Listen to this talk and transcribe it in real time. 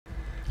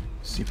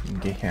See if we can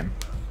get him.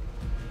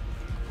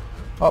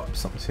 Oh,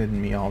 something's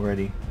hitting me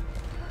already.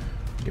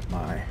 Get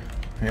my...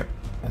 Yep,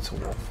 that's a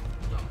wolf.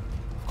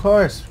 Of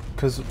course,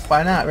 because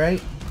why not,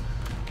 right?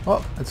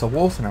 Oh, it's a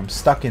wolf and I'm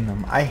stuck in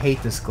them. I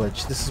hate this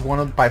glitch. This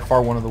is by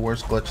far one of the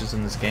worst glitches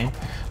in this game.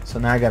 So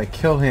now I gotta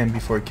kill him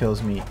before he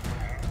kills me.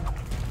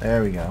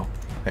 There we go.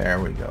 There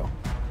we go.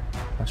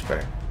 Much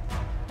better.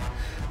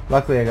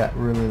 Luckily I got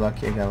really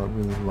lucky. I got a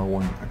really low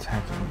one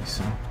attacking me,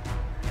 so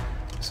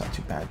it's not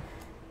too bad.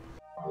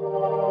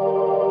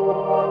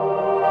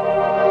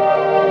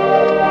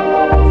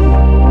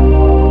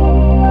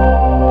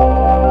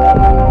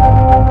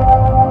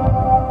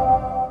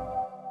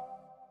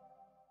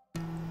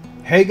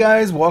 Hey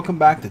guys, welcome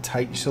back to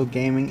Titanshield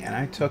Gaming, and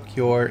I took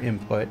your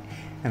input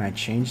and I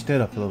changed it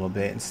up a little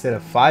bit. Instead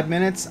of 5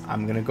 minutes,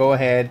 I'm gonna go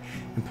ahead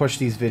and push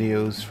these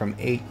videos from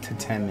 8 to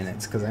 10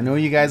 minutes because I know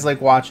you guys like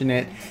watching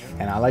it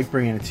and I like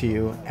bringing it to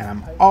you, and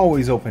I'm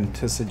always open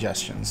to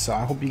suggestions. So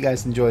I hope you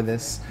guys enjoy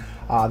this.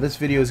 This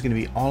video is gonna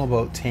be all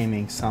about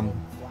taming some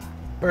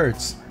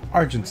birds,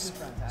 argents.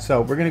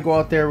 So we're gonna go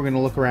out there, we're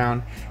gonna look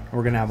around, and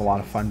we're gonna have a lot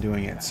of fun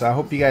doing it. So I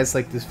hope you guys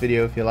like this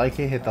video. If you like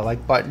it, hit the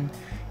like button.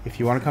 If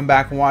you want to come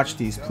back and watch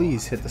these,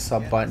 please hit the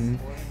sub button.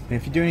 And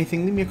if you do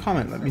anything, leave me a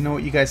comment. Let me know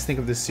what you guys think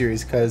of this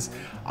series, because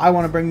I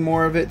want to bring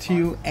more of it to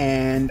you,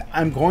 and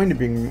I'm going to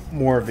bring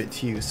more of it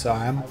to you. So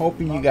I'm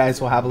hoping you guys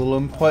will have a little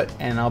input,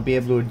 and I'll be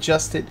able to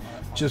adjust it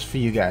just for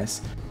you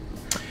guys.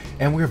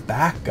 And we're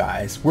back,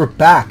 guys. We're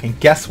back, and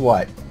guess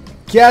what?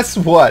 Guess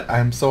what?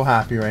 I'm so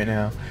happy right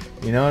now.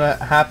 You know what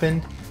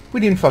happened? We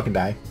didn't fucking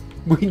die.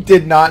 We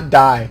did not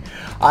die.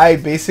 I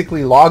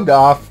basically logged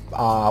off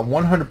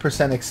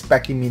 100%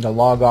 expecting me to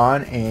log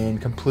on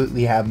and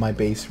completely have my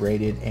base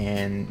raided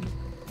and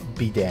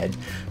be dead.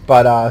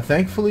 But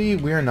thankfully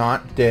we are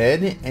not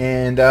dead,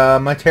 and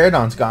my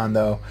pterodon's gone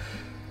though.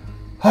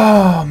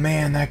 Oh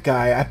man, that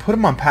guy. I put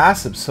him on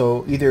passive,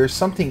 so either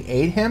something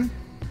ate him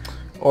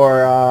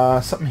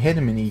or something hit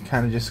him and he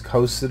kind of just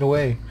coasted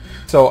away.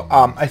 So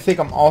I think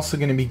I'm also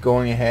going to be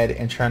going ahead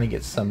and trying to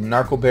get some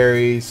narco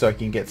berries so I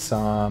can get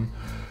some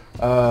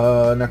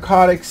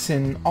narcotics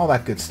and all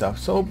that good stuff.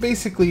 So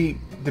basically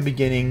the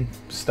beginning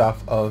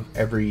stuff of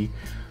every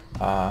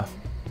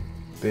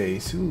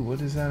base. Ooh, what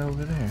is that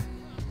over there?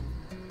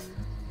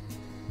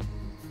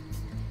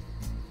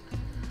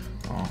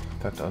 Oh, I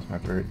thought that was my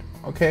bird.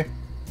 Okay,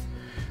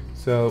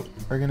 so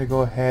we're gonna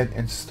go ahead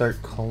and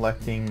start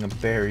collecting the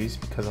berries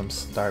because I'm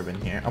starving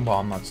here. Well,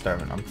 I'm not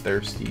starving, I'm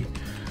thirsty.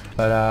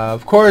 But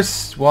of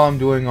course, while I'm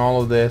doing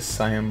all of this,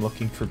 I am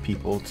looking for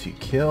people to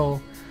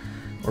kill,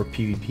 or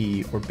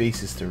PvP, or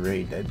bases to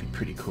raid. That'd be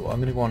pretty cool. I'm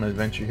gonna go on an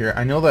adventure here.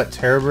 I know that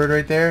terror bird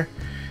right there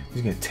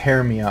is gonna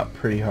tear me up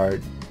pretty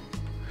hard.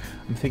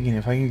 I'm thinking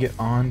if I can get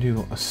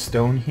onto a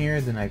stone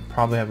here, then I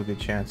probably have a good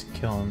chance of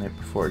killing it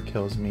before it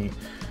kills me.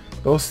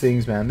 Those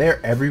things, man, they're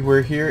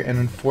everywhere here, and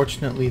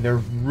unfortunately they're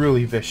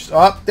really vicious.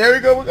 Oh, there we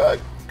go. We got,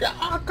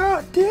 oh,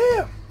 god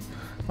damn,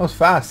 that was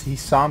fast. He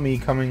saw me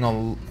coming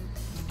a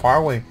far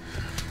away.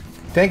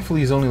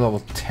 Thankfully he's only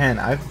level 10.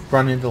 I've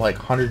run into like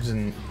hundreds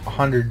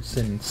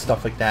and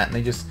stuff like that, and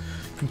they just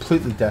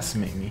completely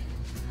decimate me.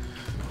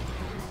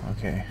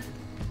 Okay,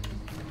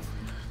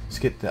 let's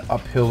get the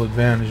uphill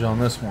advantage on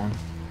this one.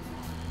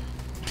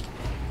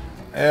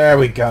 There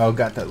we go,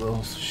 got that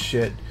little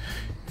shit.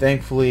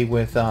 Thankfully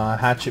with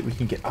hatchet we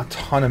can get a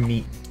ton of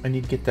meat. I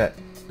need to get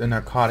the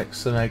narcotics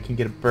so that I can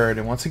get a bird,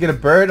 and once I get a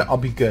bird I'll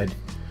be good.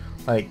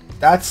 Like,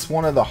 that's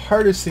one of the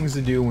hardest things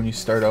to do when you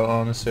start out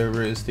on a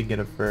server, is to get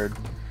a bird.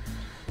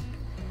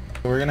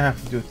 We're gonna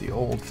have to do it the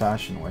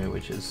old-fashioned way,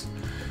 which is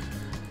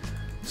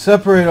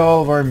separate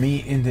all of our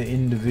meat into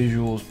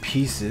individual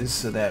pieces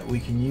so that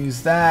we can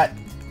use that.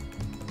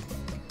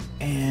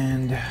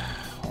 And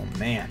oh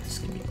man, it's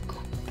gonna be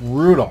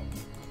brutal.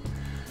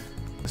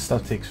 This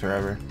stuff takes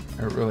forever.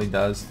 It really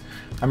does.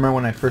 I remember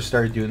when I first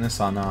started doing this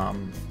on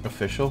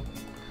official,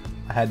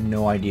 I had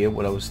no idea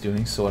what I was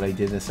doing, so what I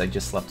did is I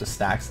just left the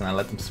stacks and I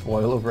let them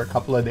spoil over a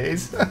couple of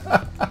days.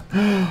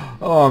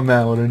 Oh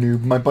man, what a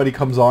noob. My buddy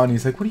comes on,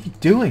 he's like, what are you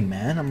doing,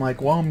 man? I'm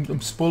like, well,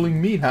 I'm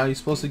spoiling meat. How are you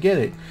supposed to get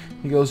it?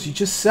 He goes, you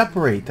just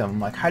separate them. I'm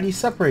like, how do you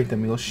separate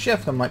them? He goes,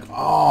 shift. I'm like,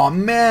 oh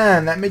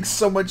man, that makes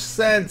so much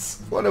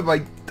sense. What have I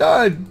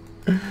done?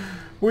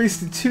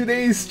 Wasted 2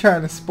 days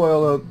trying to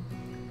spoil a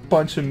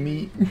bunch of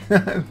meat.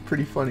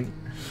 Pretty funny.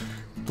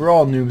 We're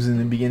all noobs in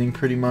the beginning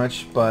pretty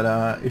much,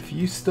 but if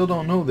you still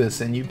don't know this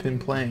and you've been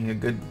playing a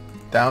good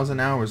 1,000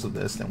 hours of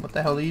this, then what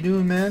the hell are you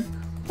doing, man?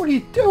 What are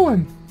you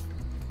doing?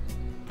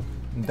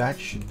 That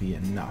should be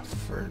enough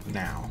for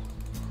now.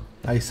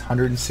 Nice,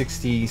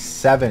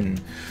 167.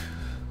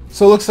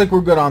 So it looks like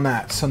we're good on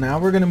that. So now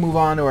we're going to move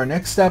on to our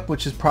next step,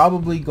 which is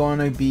probably going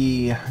to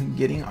be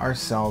getting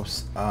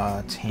ourselves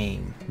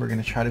tame. We're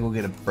going to try to go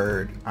get a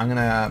bird. I'm going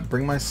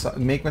to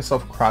make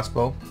myself a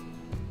crossbow.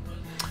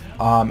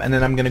 And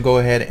then I'm going to go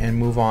ahead and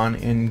move on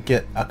and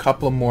get a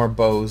couple of more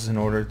bows in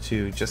order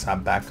to just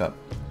have backup.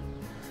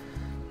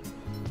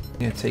 I'm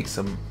going to take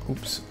some,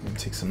 oops, I'm going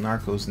to take some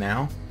narcos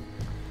now.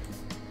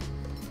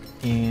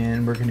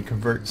 And we're going to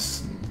convert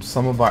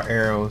some of our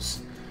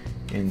arrows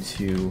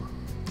into,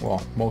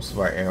 well, most of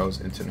our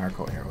arrows into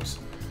narco arrows.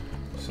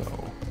 So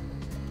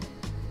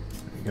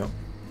there we go.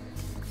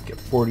 Get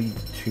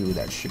 42.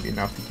 That should be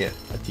enough to get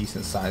a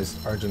decent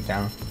sized Argent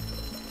down.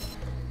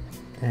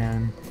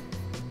 And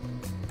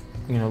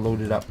I'm gonna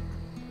load it up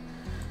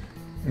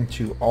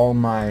into all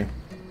my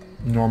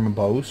normal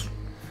bows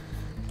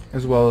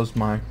as well as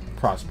my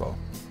crossbow.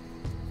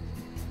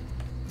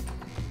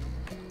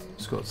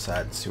 Let's go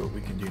outside and see what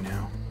we can do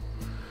now.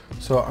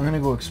 So I'm gonna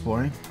go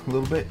exploring a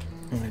little bit.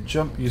 I'm gonna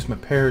jump, use my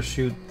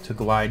parachute to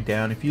glide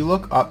down. If you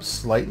look up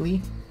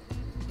slightly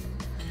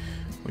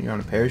when you're on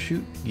a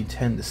parachute, you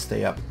tend to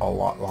stay up a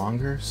lot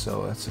longer,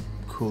 so that's a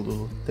cool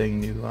little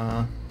thing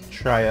to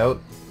try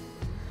out.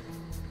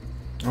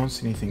 I don't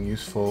see anything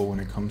useful when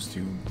it comes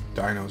to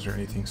dinos or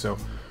anything, so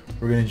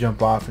we're gonna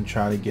jump off and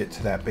try to get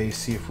to that base,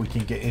 see if we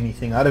can get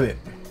anything out of it.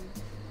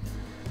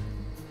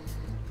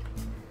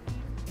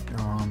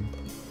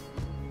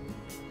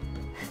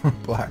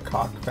 Black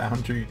Hawk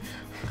Foundry.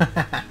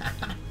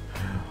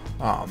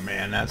 Oh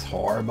man, that's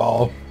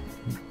horrible.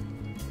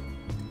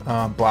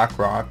 Black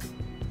Rock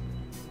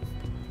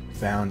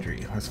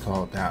Foundry, let's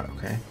call it that,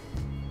 okay?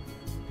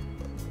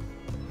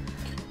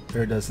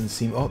 There doesn't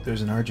seem, oh,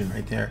 there's an Argent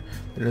right there.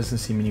 There doesn't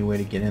seem any way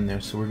to get in there,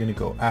 so we're gonna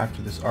go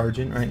after this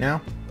Argent right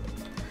now.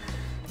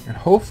 And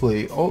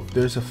hopefully, oh,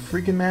 there's a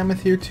freaking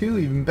mammoth here too,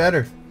 even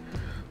better.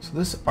 So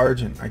this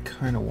Argent I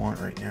kind of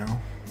want right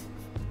now.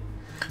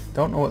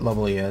 Don't know what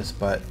level he is,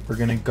 but we're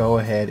gonna go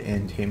ahead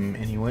and tame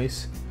him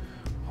anyways.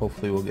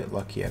 Hopefully we'll get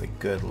lucky at a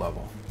good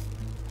level.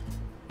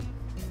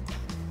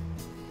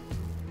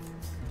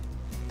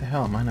 What the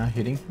hell, am I not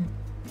hitting him?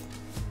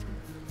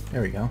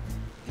 There we go.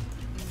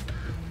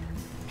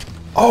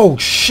 Oh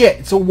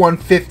shit, it's a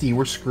 150.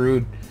 We're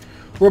screwed.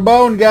 We're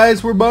boned,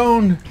 guys, we're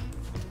boned.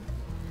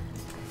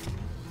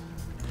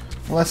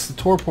 Unless the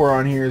torpor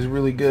on here is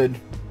really good.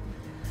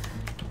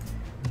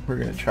 We're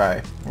gonna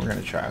try,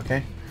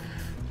 okay?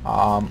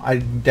 I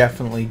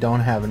definitely don't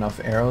have enough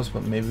arrows,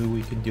 but maybe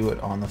we could do it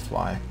on the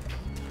fly.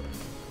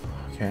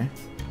 Okay.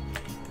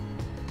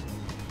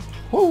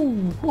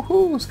 Whoo,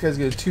 woohoo! This guy's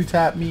gonna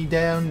two-tap me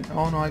down.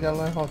 Oh no, I got a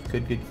lot of health.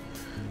 Good, good.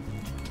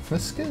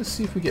 Let's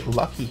see if we get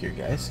lucky here,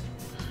 guys.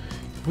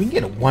 If we can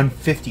get a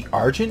 150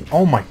 Argent,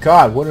 oh my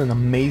god, what an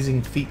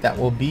amazing feat that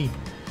will be.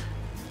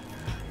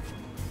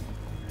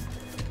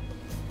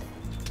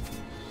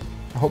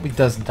 I hope he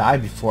doesn't die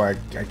before I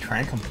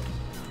trank him.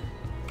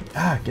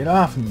 Ah, get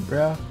off me,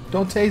 bro.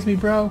 Don't tase me,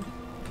 bro.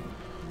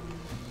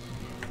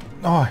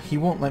 Oh, he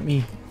won't let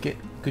me get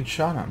a good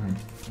shot on him.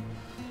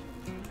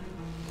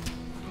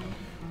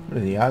 What are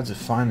the odds of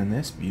finding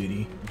this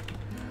beauty?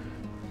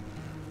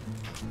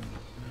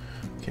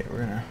 Okay, we're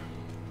gonna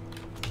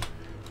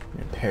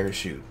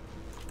parachute.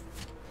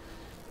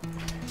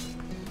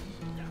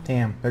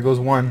 Damn, there goes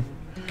one.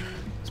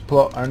 Let's pull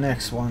out our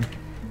next one.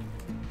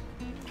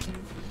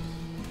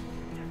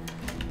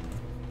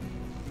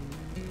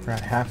 We're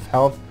at half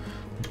health.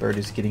 The bird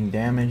is getting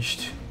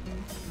damaged.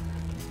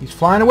 He's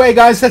flying away,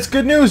 guys. That's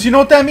good news. You know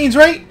what that means,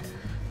 right?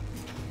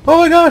 Oh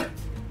my god.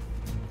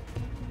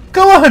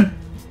 Come on.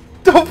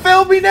 Don't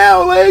fail me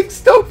now,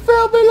 legs. Don't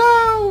fail me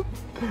now.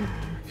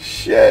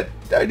 Shit.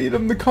 I need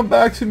him to come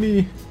back to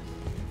me.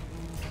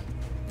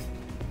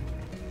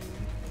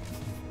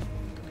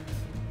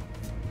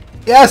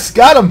 Yes,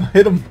 got him.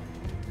 Hit him.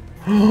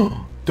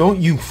 Don't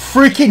you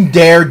freaking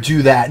dare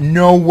do that.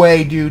 No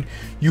way, dude.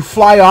 You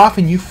fly off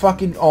and you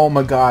fucking... Oh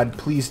my god.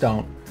 Please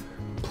don't.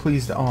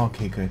 Please don't. Oh,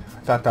 okay, good. I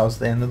thought that was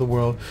the end of the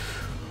world.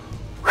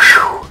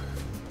 Whew.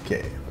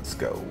 Okay, let's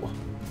go.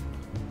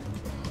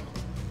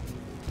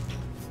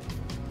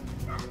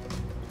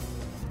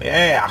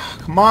 Yeah,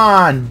 come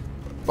on.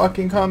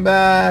 Fucking come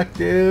back,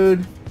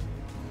 dude.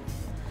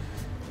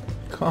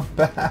 Come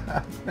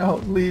back.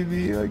 Don't leave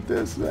me like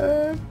this,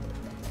 man.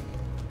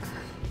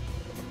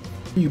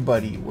 You,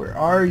 buddy, where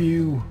are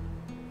you?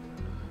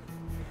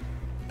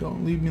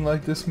 Don't leave me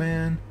like this,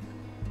 man.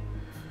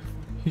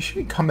 He should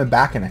be coming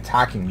back and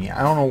attacking me.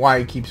 I don't know why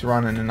he keeps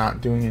running and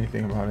not doing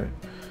anything about it.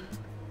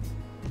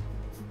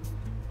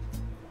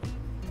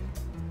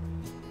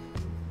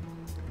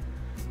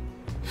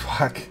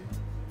 Fuck.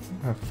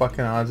 What the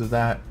fucking odds of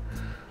that?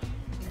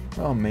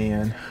 Oh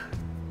man.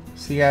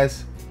 See,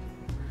 guys?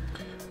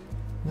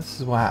 This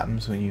is what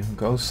happens when you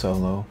go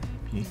solo.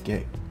 You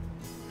get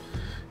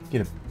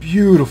a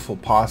beautiful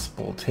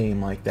possible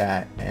tame like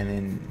that, and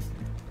then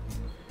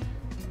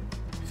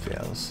it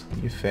fails.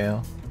 You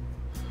fail.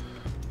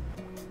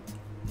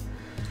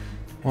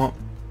 Well,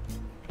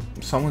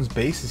 someone's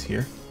base is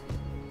here,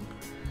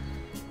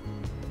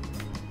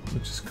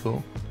 which is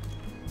cool.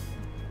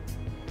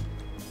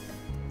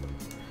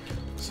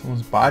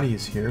 Someone's body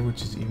is here,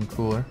 which is even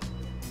cooler.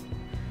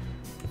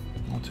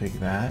 I'll take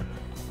that.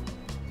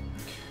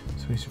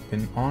 So he's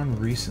been on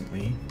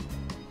recently.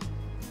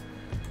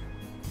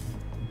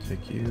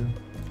 Take you,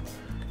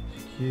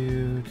 take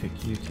you,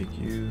 take you, take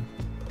you.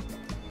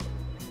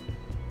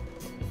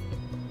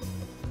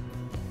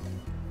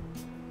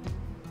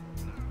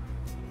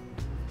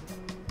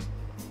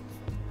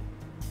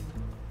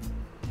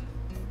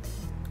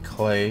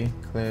 clay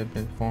had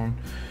been formed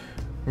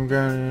from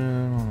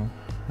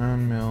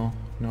ground mill.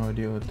 No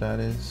idea what that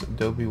is.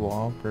 Adobe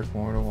wall, brick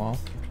mortar wall.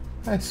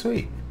 That's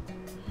sweet.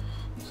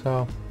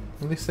 So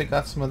at least they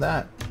got some of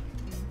that.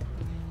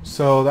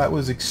 So that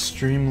was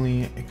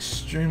extremely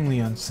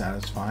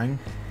unsatisfying.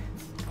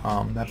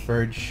 That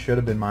bird should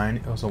have been mine.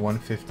 It was a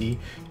 150.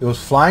 It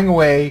was flying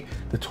away.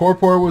 The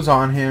torpor was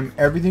on him.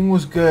 Everything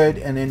was good,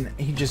 and then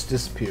he just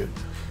disappeared.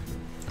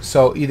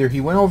 So either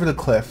he went over the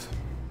cliff,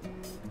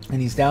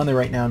 and he's down there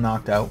right now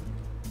knocked out,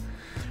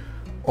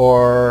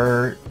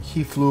 or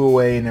he flew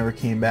away and never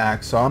came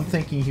back. So I'm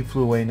thinking he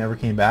flew away and never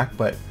came back,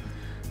 but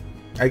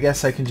I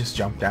guess I can just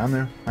jump down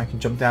there. I can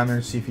jump down there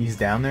and see if he's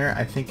down there.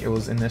 I think it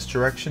was in this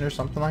direction or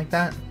something like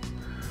that.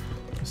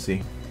 Let's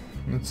see.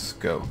 Let's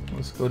go.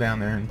 Let's go down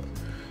there and...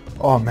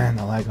 Oh man,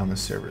 the lag on the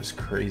server is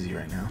crazy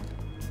right now.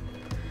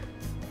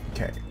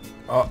 Okay.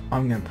 Oh,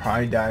 I'm gonna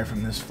probably die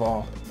from this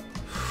fall.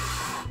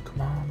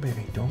 Come on,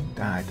 baby. Don't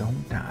die.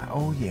 Don't die.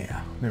 Oh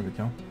yeah. There we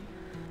go.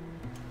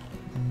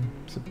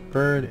 It's a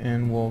bird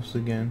and wolves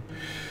again.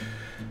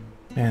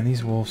 Man,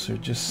 these wolves are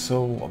just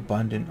so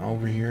abundant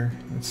over here.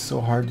 It's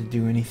so hard to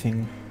do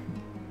anything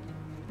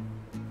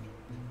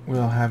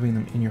without having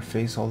them in your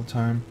face all the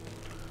time.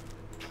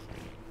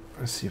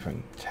 Let's see if I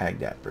can tag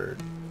that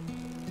bird.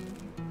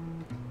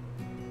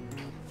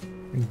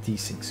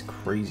 These things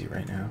crazy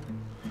right now.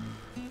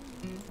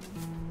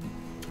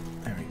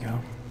 There we go.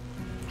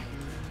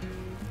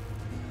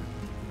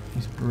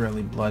 He's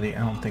really bloody.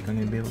 I don't think I'm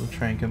gonna be able to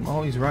trank him.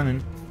 Oh, he's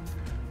running.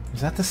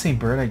 Is that the same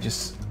bird I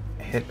just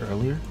hit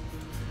earlier?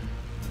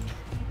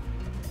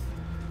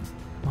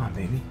 Come on,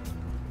 baby.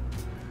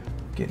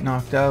 Get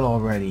knocked out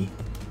already.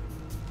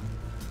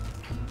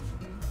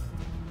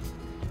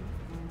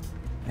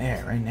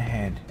 There, right in the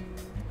head.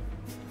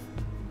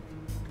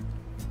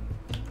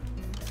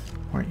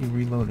 Why aren't you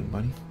reloading,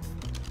 buddy?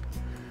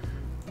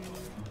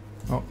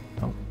 Oh,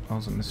 oh, that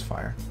was a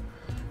misfire.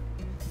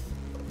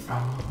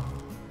 Oh.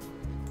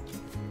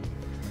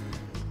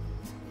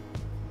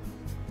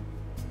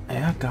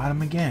 Yeah, got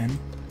him again.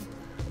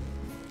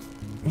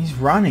 He's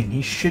running.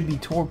 He should be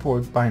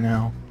torpored by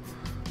now.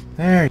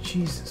 There,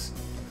 Jesus.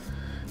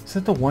 Is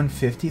that the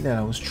 150 that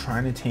I was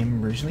trying to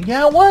tame originally?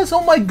 Yeah, it was.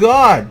 Oh my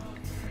god.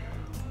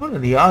 What are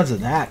the odds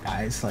of that,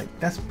 guys? Like,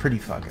 that's pretty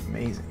fucking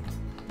amazing.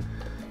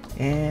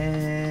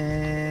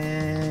 And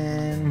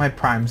my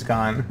prime's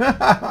gone.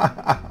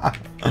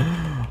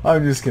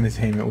 I'm just gonna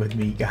tame it with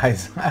me,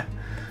 guys.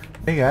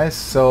 Hey guys,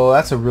 so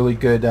that's a really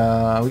good,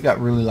 we got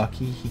really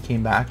lucky. He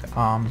came back.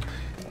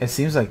 It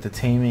seems like the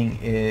taming,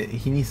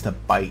 he needs to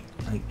bite.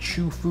 Like,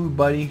 chew food,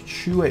 buddy.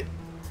 Chew it.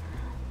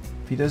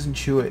 If he doesn't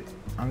chew it,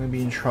 I'm gonna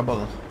be in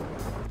trouble.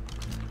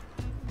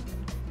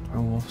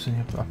 Are wolves in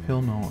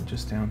uphill? No,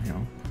 just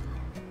downhill.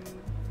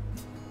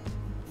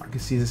 I can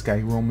see this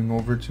guy roaming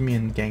over to me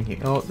and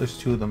ganking. Oh, there's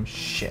two of them.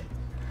 Shit.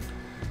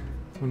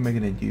 What am I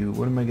gonna do?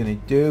 What am I gonna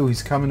do?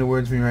 He's coming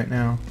towards me right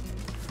now.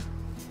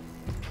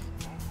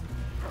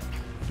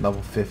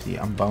 Level 50.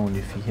 I'm boned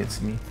if he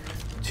hits me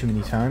too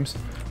many times.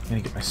 I'm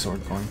gonna get my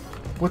sword going.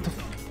 What the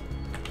f...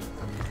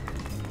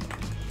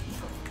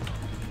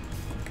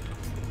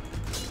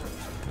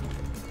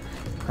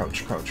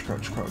 Crouch, crouch,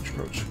 crouch, crouch,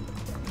 crouch.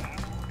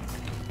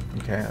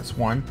 Okay, that's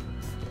one.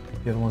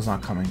 The other one's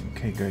not coming.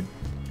 Okay, good.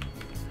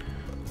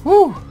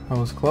 Whew! That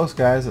was close,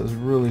 guys. That was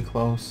really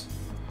close.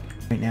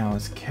 Right now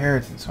it's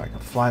keratin, so I can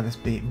fly this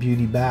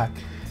beauty back.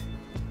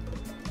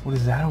 What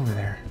is that over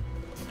there?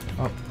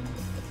 Oh.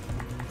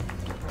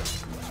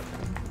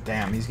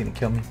 Damn, he's gonna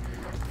kill me.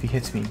 If he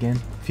hits me again.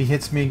 If he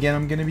hits me again,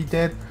 I'm gonna be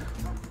dead.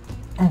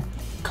 Oh,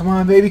 come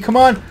on, baby, come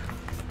on!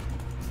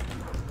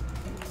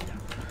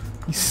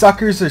 These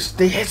suckers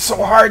they hit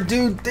so hard,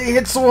 dude. They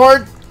hit so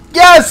hard.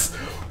 Yes!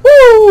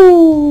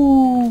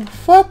 Woo!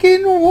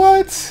 Fucking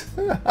what?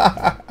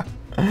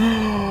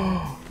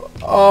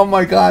 Oh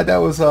my god, that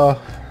was a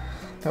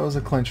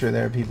clincher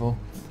there, people.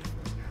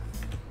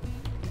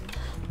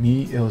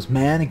 It was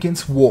man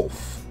against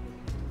wolf.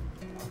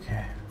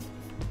 Okay.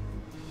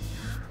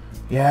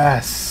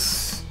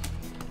 Yes.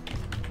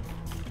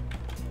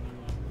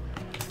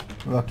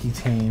 Lucky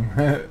tame.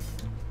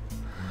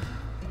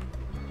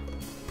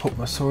 Put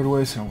my sword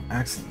away so I don't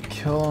accidentally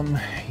kill him.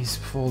 He's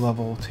full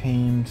level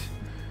tamed.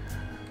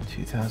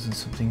 2000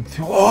 something.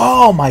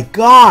 Oh my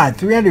god!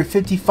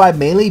 355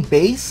 melee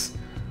base?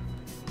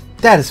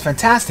 That is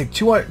fantastic.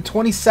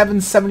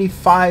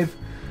 2775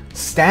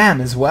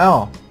 stam as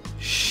well.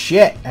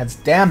 Shit, that's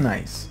damn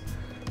nice.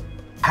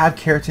 I have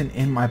keratin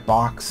in my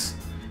box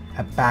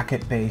back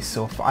at base,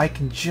 so if I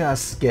can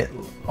just get...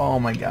 Oh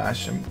my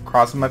gosh, I'm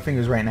crossing my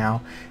fingers right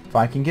now. If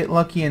I can get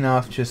lucky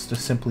enough just to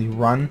simply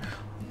run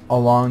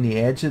along the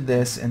edge of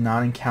this and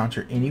not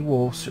encounter any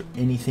wolves or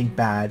anything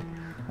bad,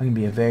 I'm going to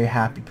be a very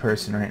happy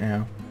person right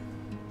now.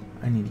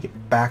 I need to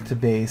get back to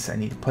base. I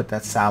need to put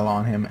that saddle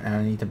on him, and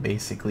I need to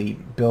basically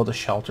build a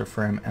shelter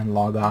for him and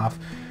log off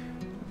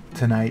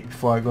tonight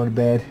before I go to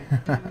bed.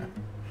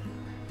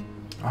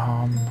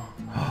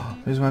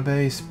 There's my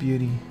base.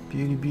 Beauty.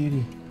 Beauty,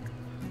 beauty.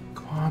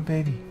 Come on,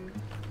 baby.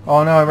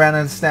 Oh no, I ran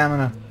out of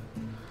stamina.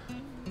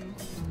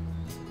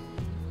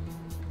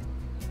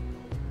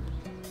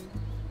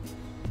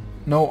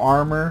 no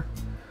armor,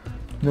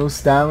 no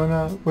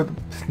stamina,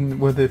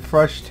 with a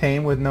fresh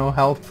tame with no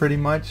health pretty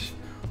much.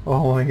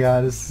 Oh my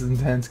god, this is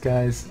intense,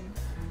 guys.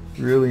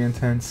 Really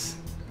intense.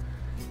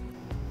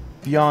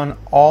 Beyond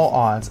all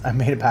odds, I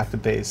made it back to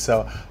base,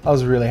 so I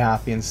was really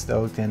happy and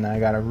stoked, and I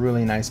got a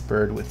really nice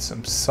bird with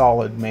some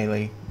solid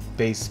melee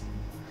base.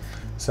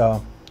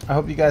 So I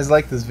hope you guys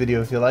liked this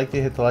video. If you liked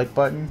it, hit the like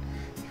button.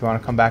 If you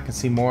want to come back and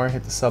see more,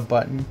 hit the sub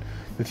button.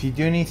 If you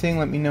do anything,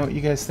 let me know what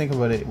you guys think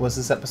about it. Was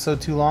this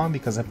episode too long?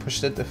 Because I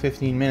pushed it to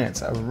 15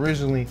 minutes. I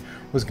originally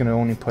was going to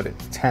only put it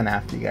to 10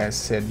 after you guys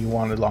said you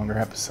wanted longer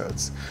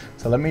episodes.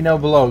 So let me know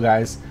below,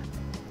 guys,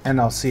 and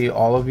I'll see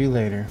all of you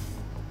later.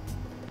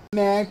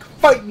 Mag,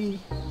 fight me!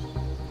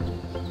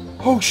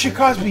 Oh shit,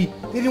 Cosby!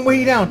 They didn't weigh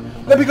you down!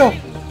 Let me go!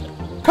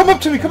 Come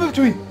up to me! Come up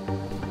to me!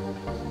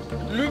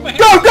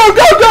 Go! Go!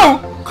 Go! Go!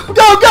 Go!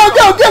 Go!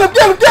 Go! Get him!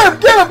 Get him! Get him!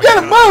 Get him! Get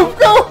him! Move!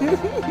 Go!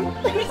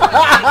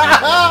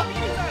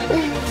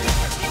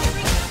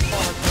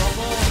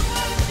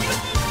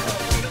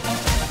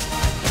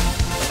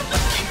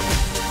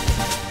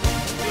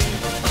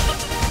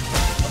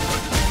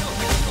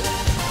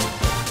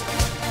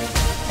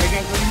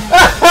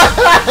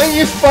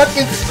 You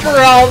fucking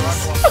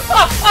scrubs!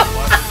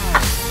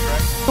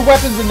 The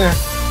weapon's in there.